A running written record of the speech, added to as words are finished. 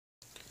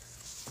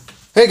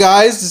Hey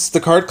guys, this is the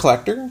Card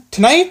Collector.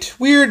 Tonight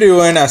we are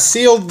doing a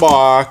sealed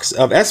box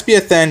of SB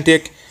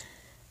Authentic.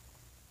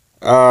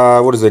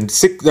 What is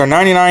it?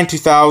 99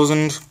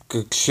 2000.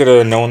 Should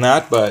have known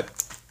that, but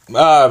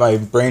my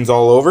brain's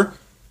all over.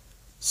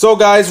 So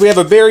guys, we have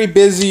a very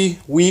busy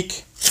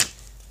week.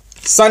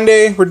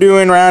 Sunday we're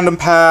doing random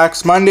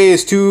packs. Monday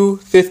is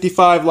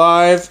 255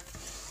 live.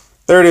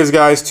 There it is,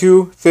 guys.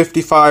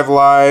 255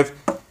 live.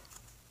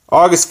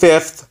 August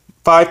 5th.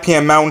 5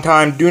 p.m. Mountain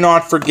Time. Do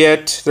not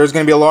forget, there's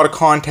going to be a lot of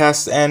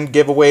contests and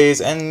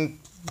giveaways, and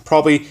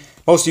probably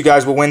most of you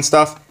guys will win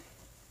stuff.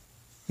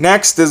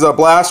 Next is a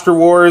Blaster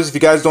Wars. If you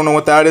guys don't know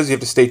what that is, you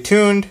have to stay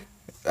tuned.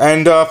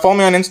 And follow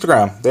me on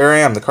Instagram. There I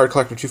am, the Card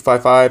Collector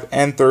 255.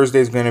 And Thursday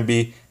is going to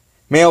be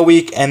mail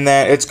week, and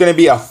then it's going to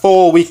be a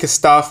full week of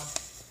stuff.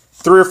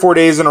 3 or 4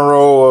 days in a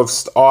row of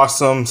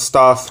awesome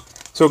stuff.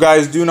 So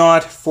guys, do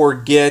not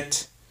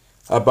forget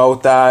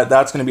about that.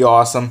 That's going to be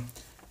awesome.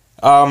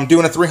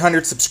 Doing a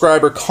 300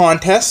 subscriber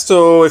contest,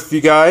 so if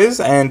you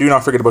guys, and do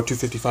not forget about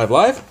 255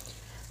 live,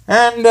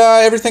 and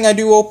everything I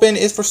do open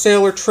is for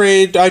sale or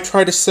trade. I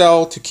try to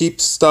sell to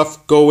keep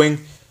stuff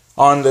going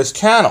on this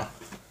channel.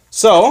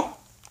 So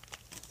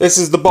this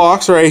is the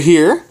box right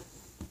here.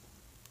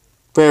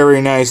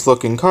 Very nice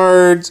looking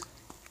cards.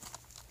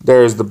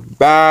 There's the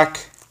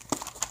back.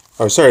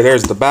 Oh, sorry,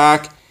 there's the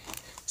back.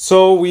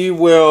 So we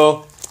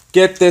will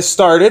get this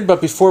started, but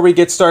before we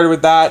get started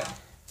with that,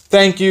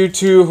 thank you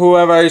to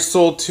whoever I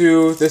sold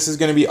to. This is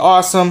going to be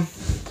awesome.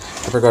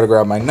 I forgot to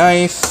grab my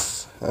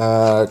knife.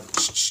 I'll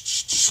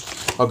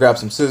grab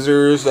some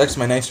scissors. Actually,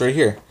 my knife's right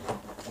here.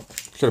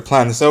 Should have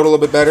planned this out a little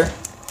bit better.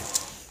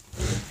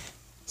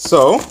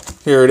 So,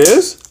 here it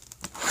is.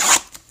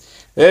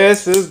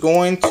 This is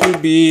going to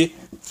be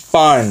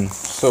fun.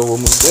 So, we'll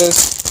move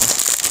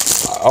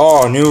this.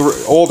 Oh,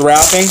 old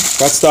wrapping.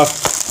 That stuff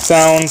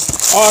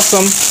sounds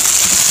awesome.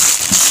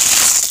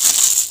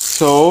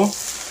 So,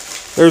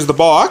 there's the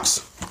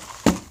box.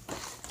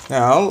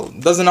 Now,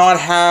 does not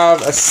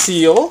have a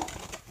seal,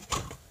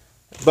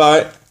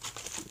 but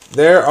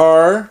there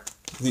are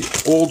the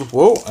old,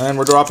 whoa, and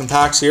we're dropping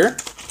packs here.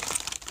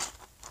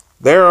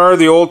 There are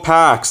the old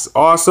packs.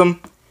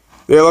 Awesome.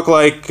 They look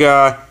like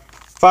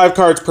 5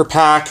 cards per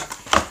pack.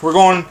 We're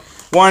going,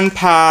 one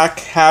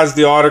pack has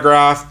the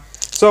autograph.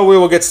 So we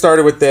will get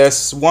started with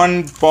this.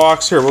 One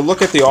box here. We'll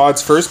look at the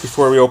odds first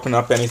before we open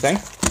up anything.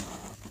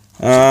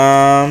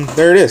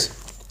 There it is.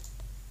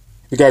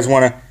 If you guys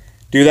want to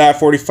do that,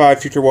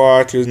 45 future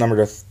watches,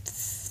 number to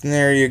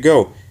there you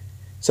go.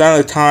 Sign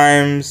of the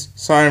Times,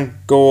 sign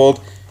gold.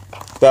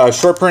 The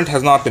short print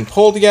has not been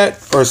pulled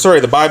yet, or sorry,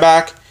 the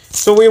buyback.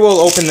 So we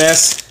will open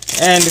this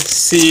and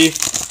see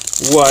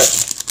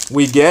what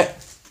we get.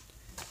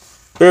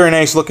 Very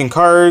nice looking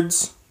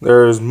cards.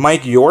 There's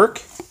Mike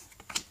York,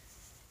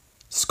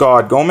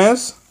 Scott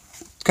Gomez.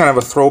 It's kind of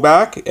a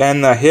throwback,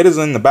 and the hit is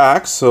in the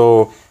back.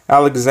 So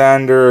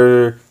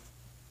Alexander.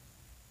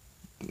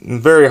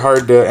 Very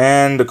hard to,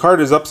 and the card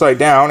is upside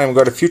down, and we've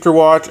got a future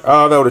watch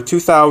of out of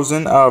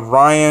 2000 of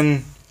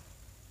Ryan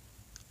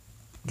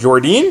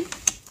Jordine,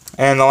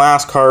 and the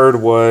last card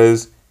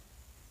was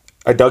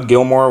a Doug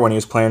Gilmour when he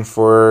was playing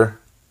for,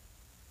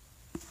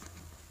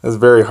 it's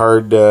very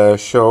hard to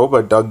show,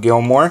 but Doug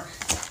Gilmour.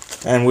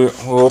 And we'll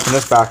open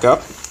this back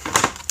up,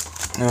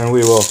 and we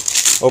will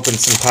open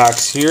some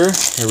packs here.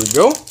 Here we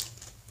go.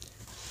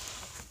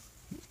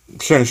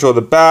 Shouldn't show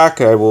the back,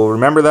 I will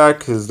remember that,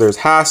 because there's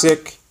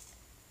Hasek,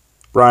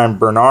 Brian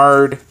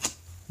Bernard,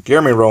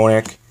 Jeremy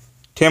Roenick,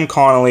 Tim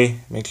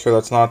Connolly, make sure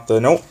that's not the,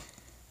 nope.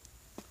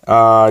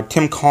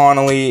 Tim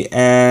Connolly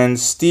and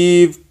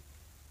Steve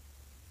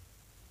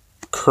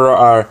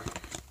Korea,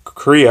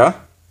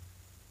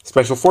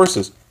 Special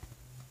Forces.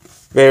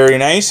 Very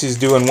nice, he's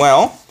doing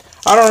well.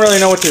 I don't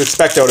really know what to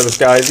expect out of this,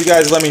 guys. You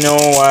guys let me know.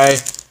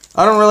 I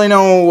don't really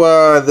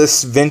know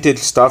this vintage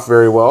stuff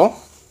very well.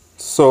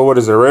 So what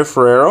is it, Ray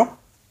Ferrero?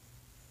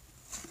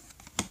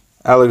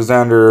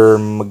 Alexander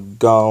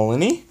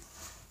Magalini,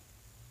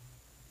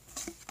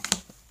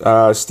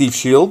 Steve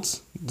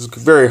Shields. It's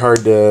very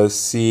hard to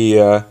see.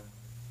 And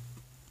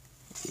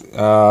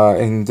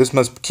this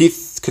must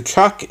Keith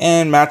Kachuk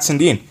and Matt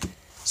Sundin.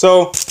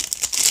 So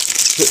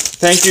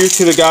thank you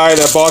to the guy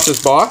that bought this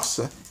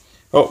box.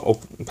 Oh,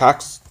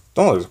 packs.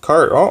 Oh, there's a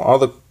card. Oh, all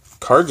the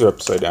cards are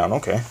upside down.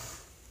 Okay,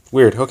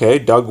 weird. Okay,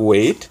 Doug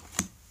Waite,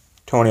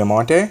 Tony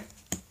Amonte,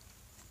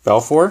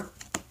 Belfour,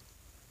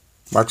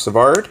 Mark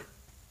Savard.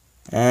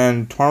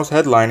 And tomorrow's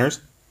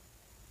headliners,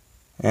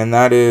 and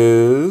that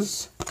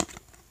is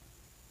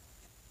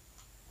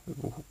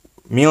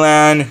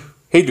Milan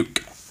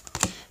Hajduk.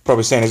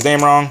 Probably saying his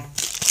name wrong.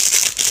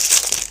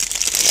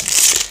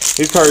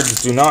 These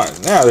cards do not,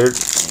 yeah,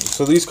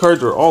 so these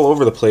cards are all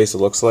over the place, it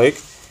looks like.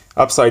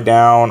 Upside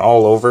down,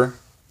 all over.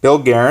 Bill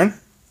Guerin.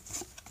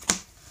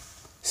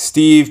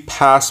 Steve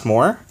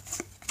Passmore.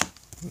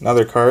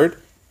 Another card.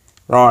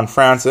 Ron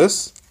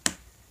Francis.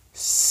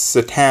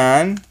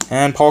 Satan,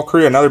 and Paul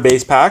Korea, another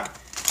base pack.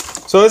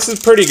 So this is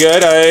pretty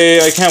good.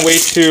 I can't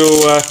wait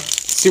to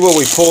see what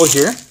we pull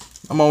here.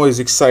 I'm always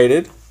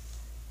excited.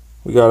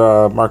 We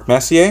got Mark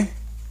Messier,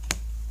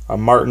 a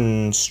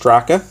Martin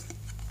Straka.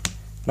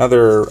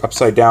 Another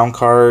upside down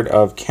card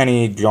of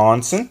Kenny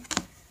Johnson,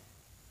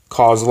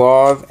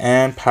 Kozlov,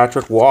 and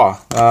Patrick Waugh.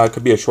 It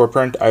could be a short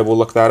print. I will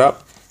look that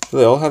up. Do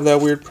they all have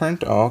that weird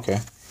print? Oh, okay.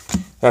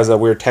 It has that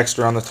weird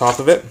texture on the top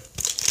of it.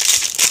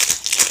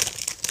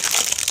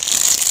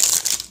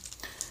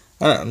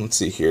 Let's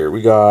see here.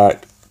 We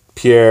got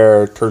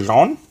Pierre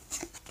Turgeon,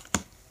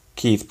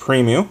 Keith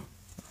Premu.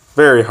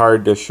 Very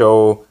hard to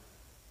show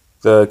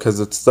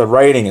because the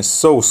writing is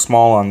so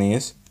small on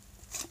these.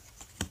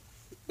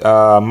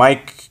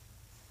 Mike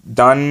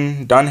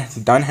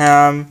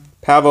Dunham,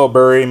 Pavel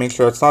Bure. Make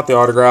sure it's not the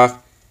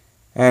autograph.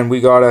 And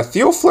we got a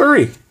Theo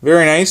Fleury.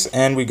 Very nice.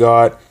 And we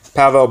got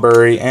Pavel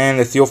Bure and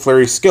the Theo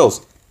Fleury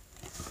skills.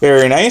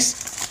 Very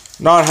nice.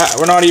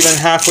 We're not even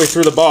halfway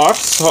through the box.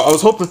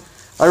 So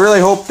I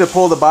really hope to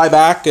pull the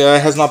buyback.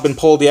 It has not been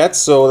pulled yet.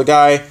 So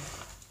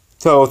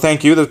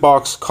thank you. This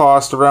box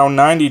cost around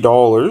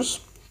 $90.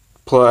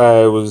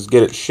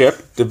 Get it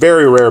shipped. A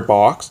very rare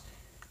box.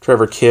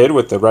 Trevor Kidd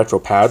with the retro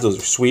pads. Those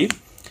are sweet.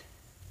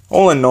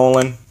 Olin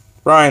Nolan,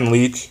 Brian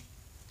Leach,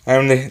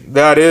 and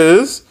that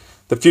is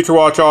the Future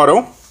Watch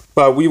auto.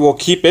 But we will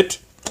keep it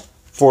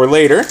for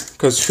later,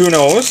 because who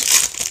knows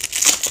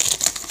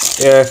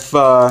if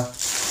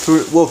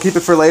we'll keep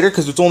it for later,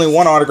 because it's only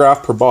one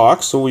autograph per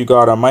box. So we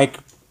got a Mike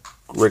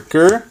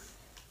Ricker,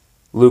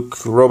 Luke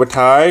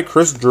Robitaille,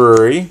 Chris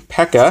Drury,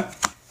 Pekka,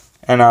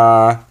 and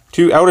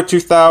 2 out of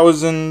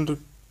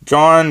 2000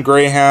 John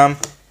Graham.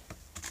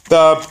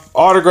 The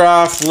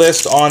autograph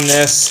list on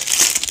this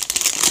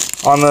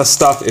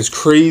stuff is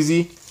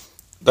crazy.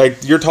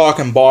 Like, you're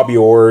talking Bobby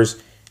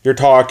Orrs, you're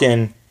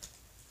talking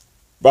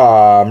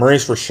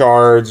Maurice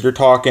Richards, you're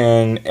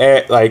talking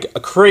like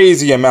a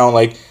crazy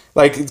amount.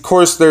 Like of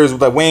course there's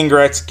the Wayne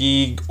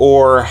Gretzky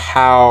or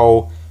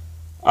how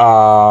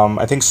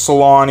I think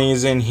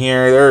Solani's in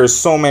here. There's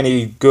so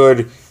many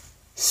good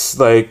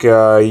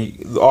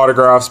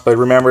autographs, but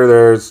remember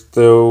there's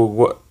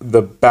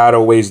the bad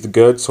outweighs the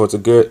good, so it's a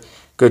good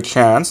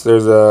chance.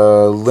 There's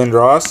a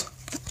Lindros,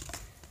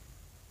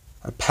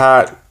 a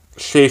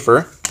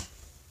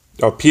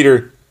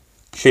Peter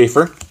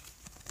Schaefer,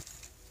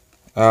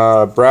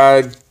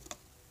 Brad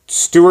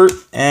Stewart,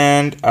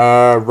 and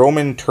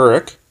Roman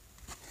Turek.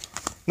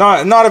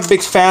 Not a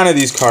big fan of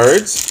these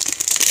cards,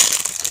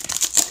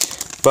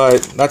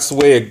 but that's the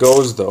way it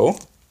goes though.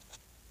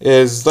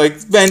 Is like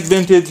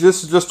vintage.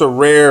 This is just a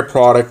rare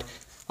product.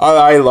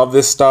 I love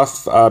this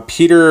stuff.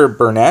 Andrew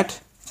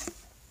Burnett,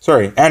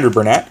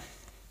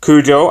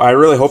 Cujo. I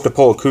really hope to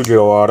pull a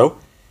Cujo auto.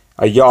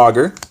 A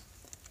Yager,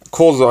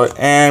 Colza,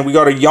 and we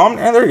got a Yum.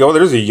 And there you go.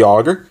 There's a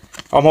Yager.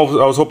 I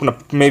was hoping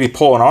to maybe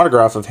pull an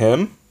autograph of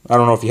him. I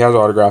don't know if he has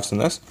autographs in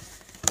this.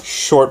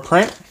 Short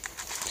print.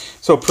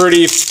 So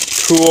pretty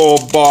cool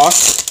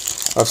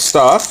box of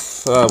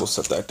stuff. We'll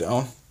set that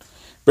down.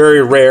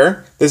 Very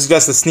rare. This is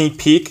just a sneak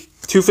peek.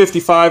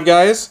 $255,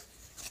 guys.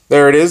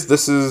 There it is.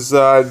 This is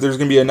there's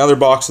gonna be another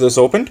box of this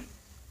opened.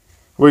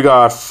 We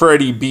got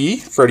Freddie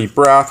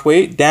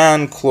Brathwaite,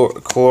 Dan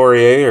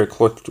Clorier,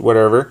 or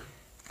whatever,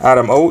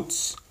 Adam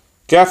Oates,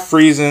 Jeff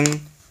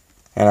Friesen,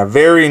 and a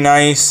very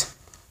nice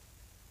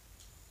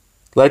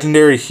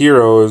Legendary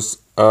Heroes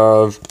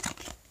of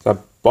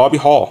Bobby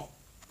Hall.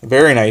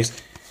 Very nice.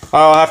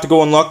 I'll have to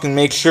go and look and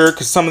make sure,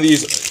 because some of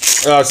these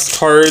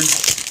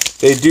cards,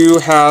 they do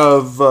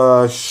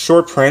have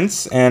short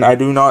prints, and I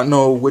do not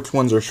know which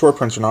ones are short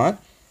prints or not.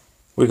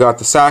 We got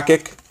the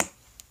Sakic,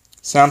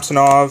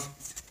 Samsonov,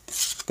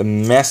 the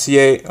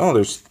Messier. Oh,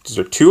 there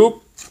are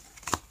 2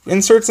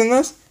 inserts in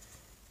this.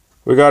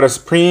 We got a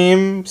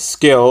Supreme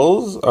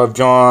Skills of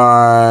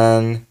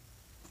John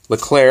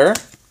LeClaire,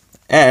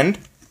 and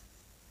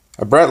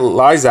a Brett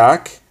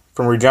Lysak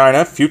from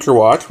Regina, Future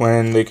Watch,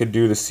 when they could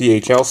do the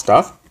CHL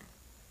stuff,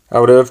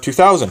 out of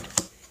 2000.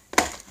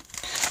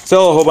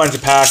 Still a whole bunch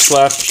of packs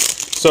left.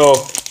 So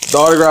the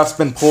autograph's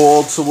been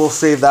pulled, so we'll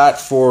save that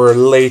for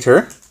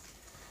later.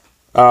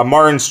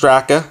 Martin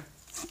Straka.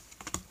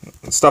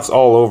 Stuff's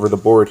all over the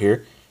board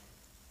here.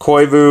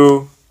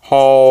 Koivu,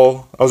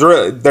 Hall.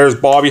 There's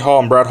Bobby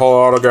Hall and Brett Hall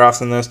autographs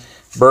in this.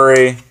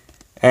 Bure,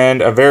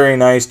 and a very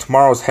nice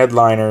Tomorrow's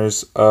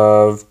Headliners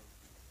of.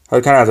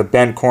 It kind of has a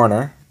bent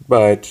corner,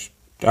 but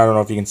I don't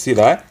know if you can see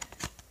that.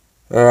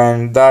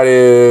 And that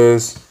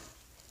is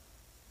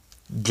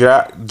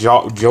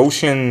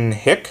Joshin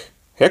Hicht.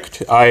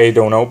 I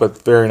don't know,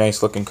 but very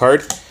nice looking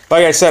card.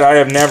 Like I said, I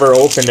have never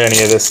opened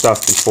any of this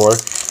stuff before,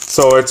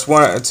 so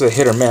it's a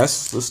hit or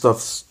miss. This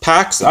stuff's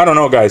packs. I don't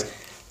know, guys.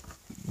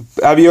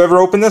 Have you ever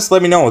opened this?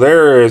 Let me know.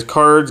 There is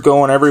cards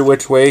going every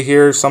which way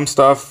here. Some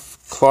stuff,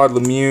 Claude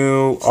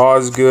Lemieux,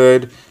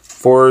 Osgood,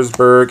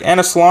 Forsberg, and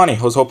a Solani.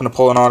 I was hoping to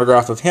pull an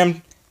autograph of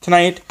him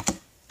tonight,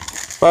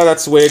 but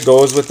that's the way it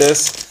goes with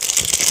this.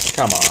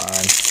 Come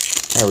on.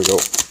 There we go.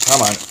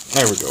 Come on.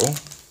 There we go.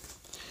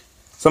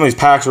 Some of these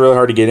packs are really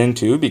hard to get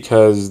into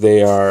because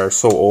they are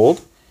so old.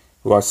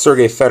 We got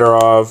Sergei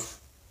Fedorov,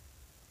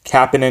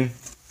 Kapanen,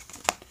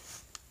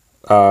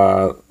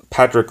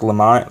 Patrick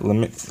Lemay,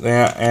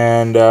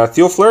 and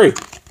Theo Fleury.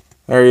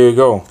 There you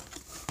go.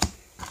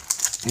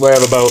 We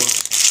have about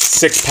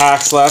 6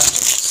 packs left,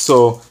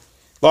 so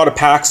a lot of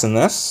packs in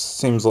this,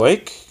 seems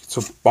like.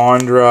 So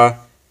Bondra,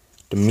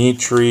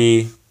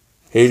 Dimitri,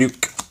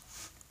 Hayduk,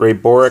 Ray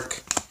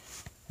Boric,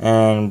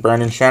 and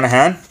Brandon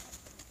Shanahan.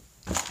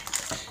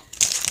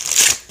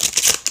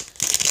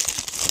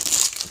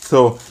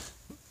 So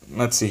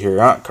let's see here.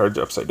 Cards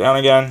are upside down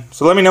again.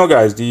 So let me know,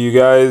 guys. Do you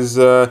guys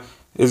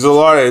is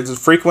a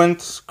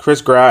frequent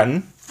Chris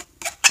Gratton?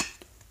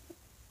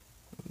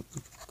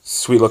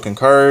 Sweet looking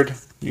card.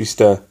 Used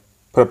to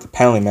put up the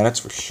penalty minutes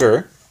for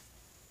sure.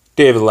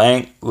 David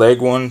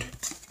Legwand,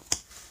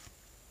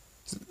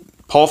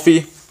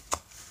 Palfy,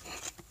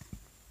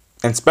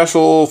 and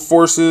Special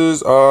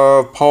Forces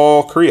of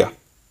Paul Kariya.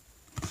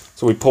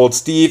 So we pulled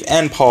Steve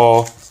and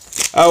Paul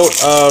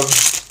out of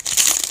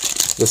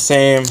the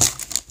same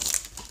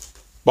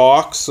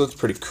box, so it's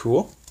pretty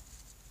cool.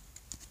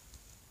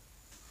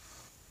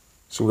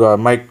 So we got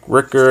Mike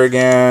Ricker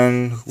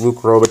again, Luke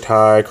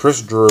Robitaille,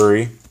 Chris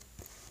Drury,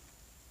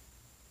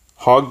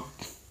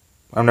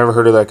 I've never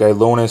heard of that guy,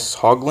 Lonis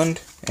Hogland,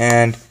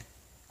 and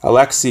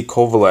Alexei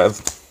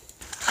Kovalev.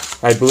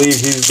 I believe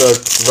he's the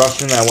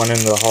Russian that went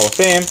into the Hall of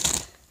Fame.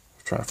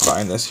 I'm trying to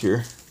find this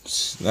here.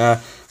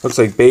 Looks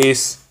like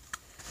base.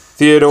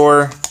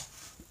 Theodore,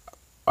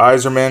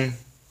 Iserman.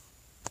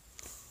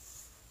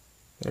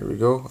 There we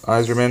go.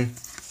 Iserman,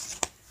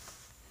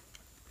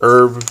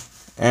 Herb,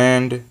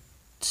 and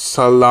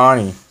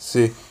Solani.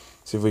 See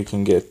if we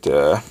can get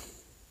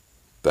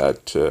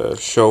that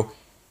show.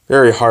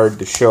 Very hard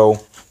to show.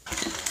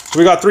 So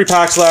we got 3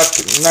 packs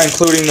left, not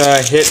including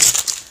the hit.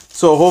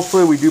 So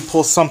hopefully we do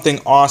pull something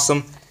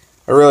awesome.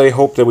 I really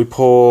hope that we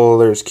pull.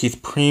 There's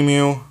Keith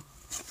Premu,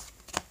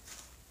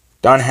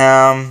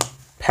 Dunham,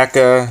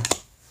 Pekka,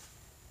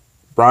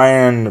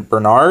 Brian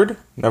Bernard.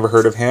 Never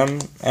heard of him.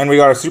 And we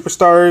got our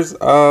superstars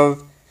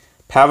of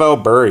Pavel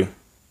Bure. I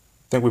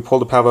think we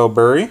pulled a Pavel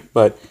Bure,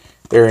 but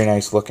very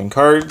nice looking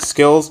card.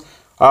 Skills.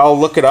 I'll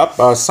look it up.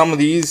 Some of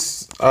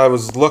these, I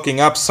was looking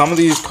up, some of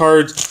these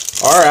cards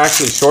are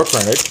actually short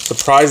printed,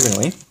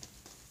 surprisingly.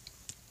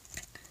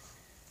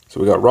 So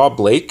we got Rob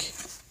Blake,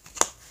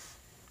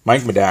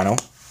 Mike Modano,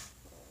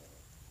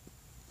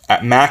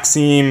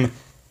 Maxim,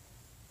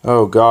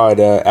 Afinogonov,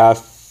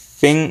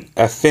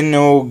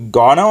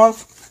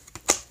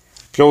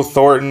 Joe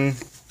Thornton,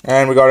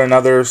 and we got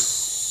another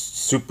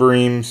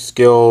Supreme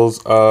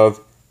Skills of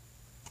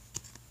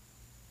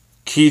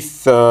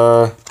Keith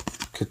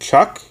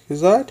Kachuk,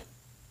 is that?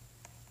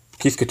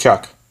 Keith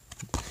Kachuk.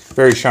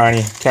 Very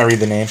shiny. Can't read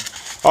the name.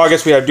 Oh, I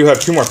guess we do have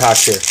 2 more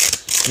packs here.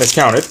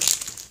 Miscounted.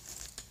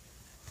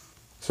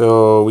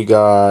 So we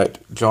got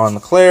John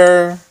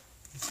LeClaire,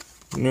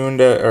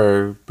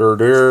 Berder,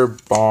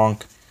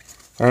 Bonk,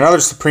 and another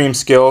Supreme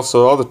Skill.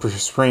 So all the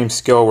Supreme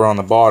Skill were on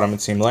the bottom,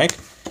 it seemed like.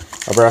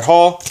 A Brett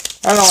Hall,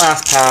 and the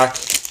last pack.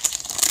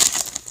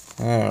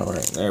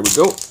 Alright, there we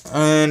go.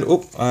 And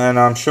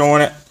I'm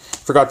showing it.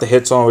 Forgot the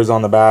hits always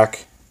on the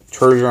back.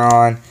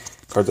 Turgeon,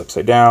 cards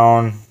upside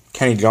down.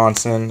 Kenny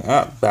Johnson,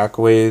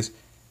 backways.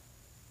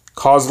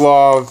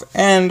 Kozlov,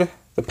 and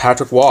the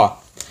Patrick Waugh.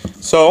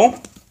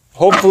 So,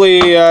 hopefully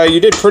you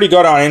did pretty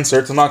good on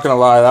inserts. I'm not going to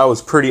lie, that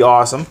was pretty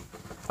awesome.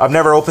 I've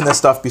never opened this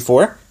stuff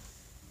before.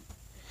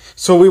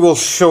 So we will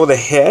show the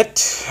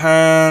hit,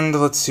 and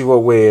let's see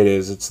what way it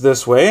is. It's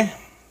this way.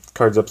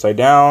 Cards upside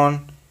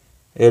down.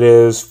 It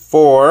is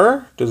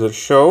for, does it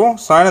show?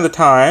 Sign of the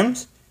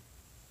Times.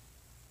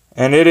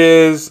 And it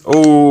is,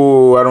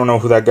 oh, I don't know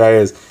who that guy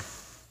is.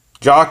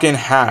 Jockin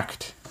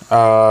Hacked.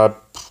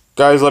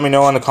 Guys, let me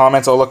know in the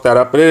comments. I'll look that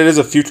up. But it is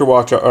a Future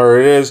Watch, or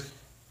it is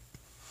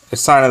a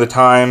Sign of the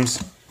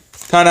Times.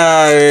 Kind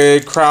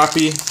of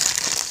crappy.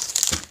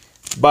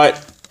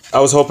 But I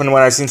was hoping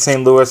when I seen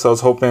St. Louis, I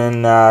was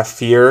hoping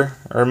Fear,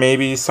 or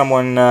maybe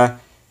someone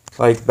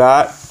like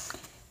that.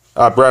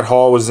 Brett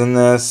Hall was in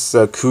this,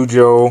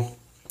 Cujo.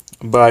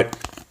 But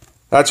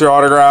that's your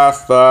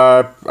autograph.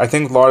 I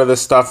think a lot of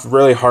this stuff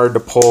really hard to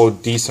pull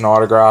decent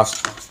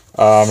autographs.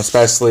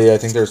 Especially, I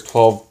think there's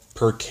 12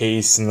 per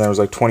case, and there was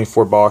like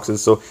 24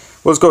 boxes. So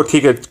let's go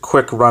take a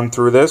quick run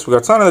through this. We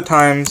got Sign of the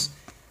Times,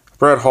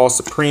 Brett Hall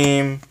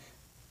Supreme,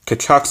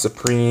 Kachuk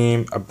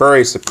Supreme, a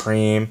Bure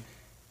Supreme,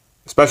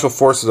 Special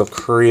Forces of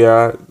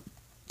Korea,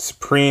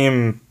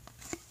 Supreme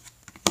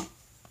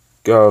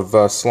of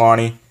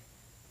Solani.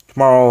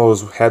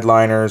 Tomorrow's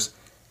headliners.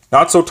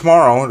 Not so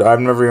tomorrow.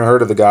 I've never even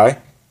heard of the guy.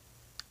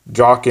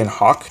 Jockin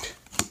Hocked.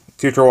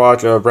 Future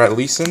Watch of Brett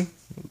Leeson.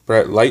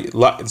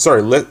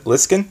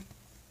 Liskin.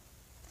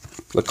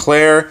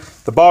 LeClaire.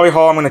 The Bobby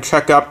Hall I'm going to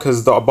check up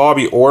because the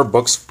Bobby Orr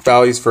books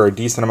values for a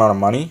decent amount of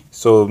money.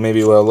 So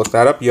maybe we'll look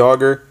that up.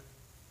 Yager.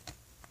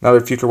 Another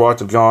Future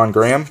Watch of John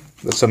Graham.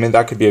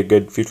 That could be a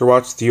good Future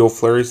Watch. Theo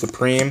Fleury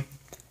Supreme.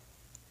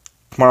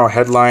 Tomorrow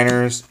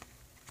headliners.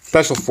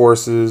 Special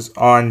Forces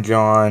on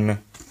John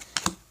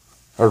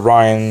or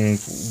Ryan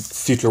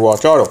Future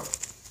Watch Auto.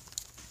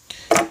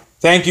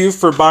 Thank you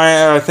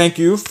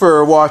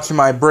for watching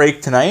my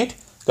break tonight.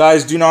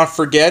 Guys, do not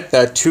forget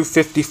that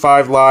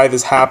 255 Live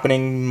is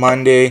happening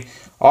Monday,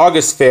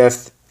 August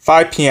 5th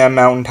 5 p.m.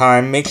 Mountain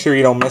Time. Make sure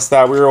you don't miss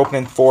that. We were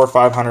opening $400 or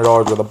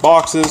 $500 worth of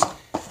boxes.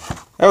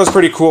 That was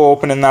pretty cool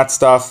opening that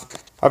stuff.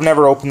 I've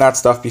never opened that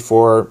stuff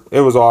before.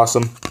 It was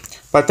awesome.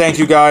 But thank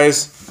you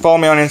guys. Follow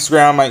me on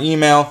Instagram, my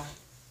email,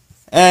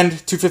 and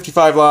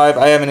 255 Live.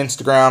 I have an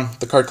Instagram,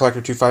 the Card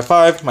Collector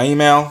 255. My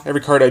email.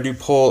 Every card I do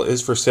pull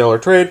is for sale or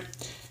trade,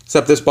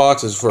 except this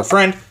box is for a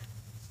friend.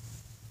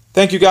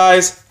 Thank you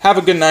guys. Have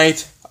a good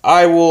night.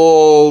 I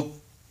will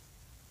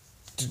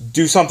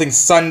do something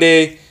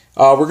Sunday.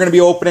 We're going to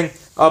be opening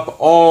up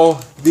all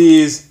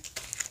these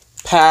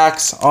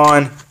packs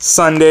on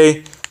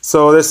Sunday.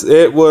 So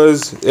it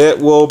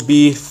will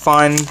be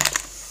fun.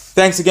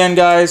 Thanks again,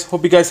 guys.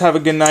 Hope you guys have a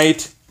good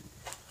night.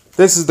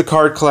 This is the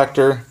Card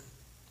Collector.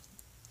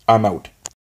 I'm out.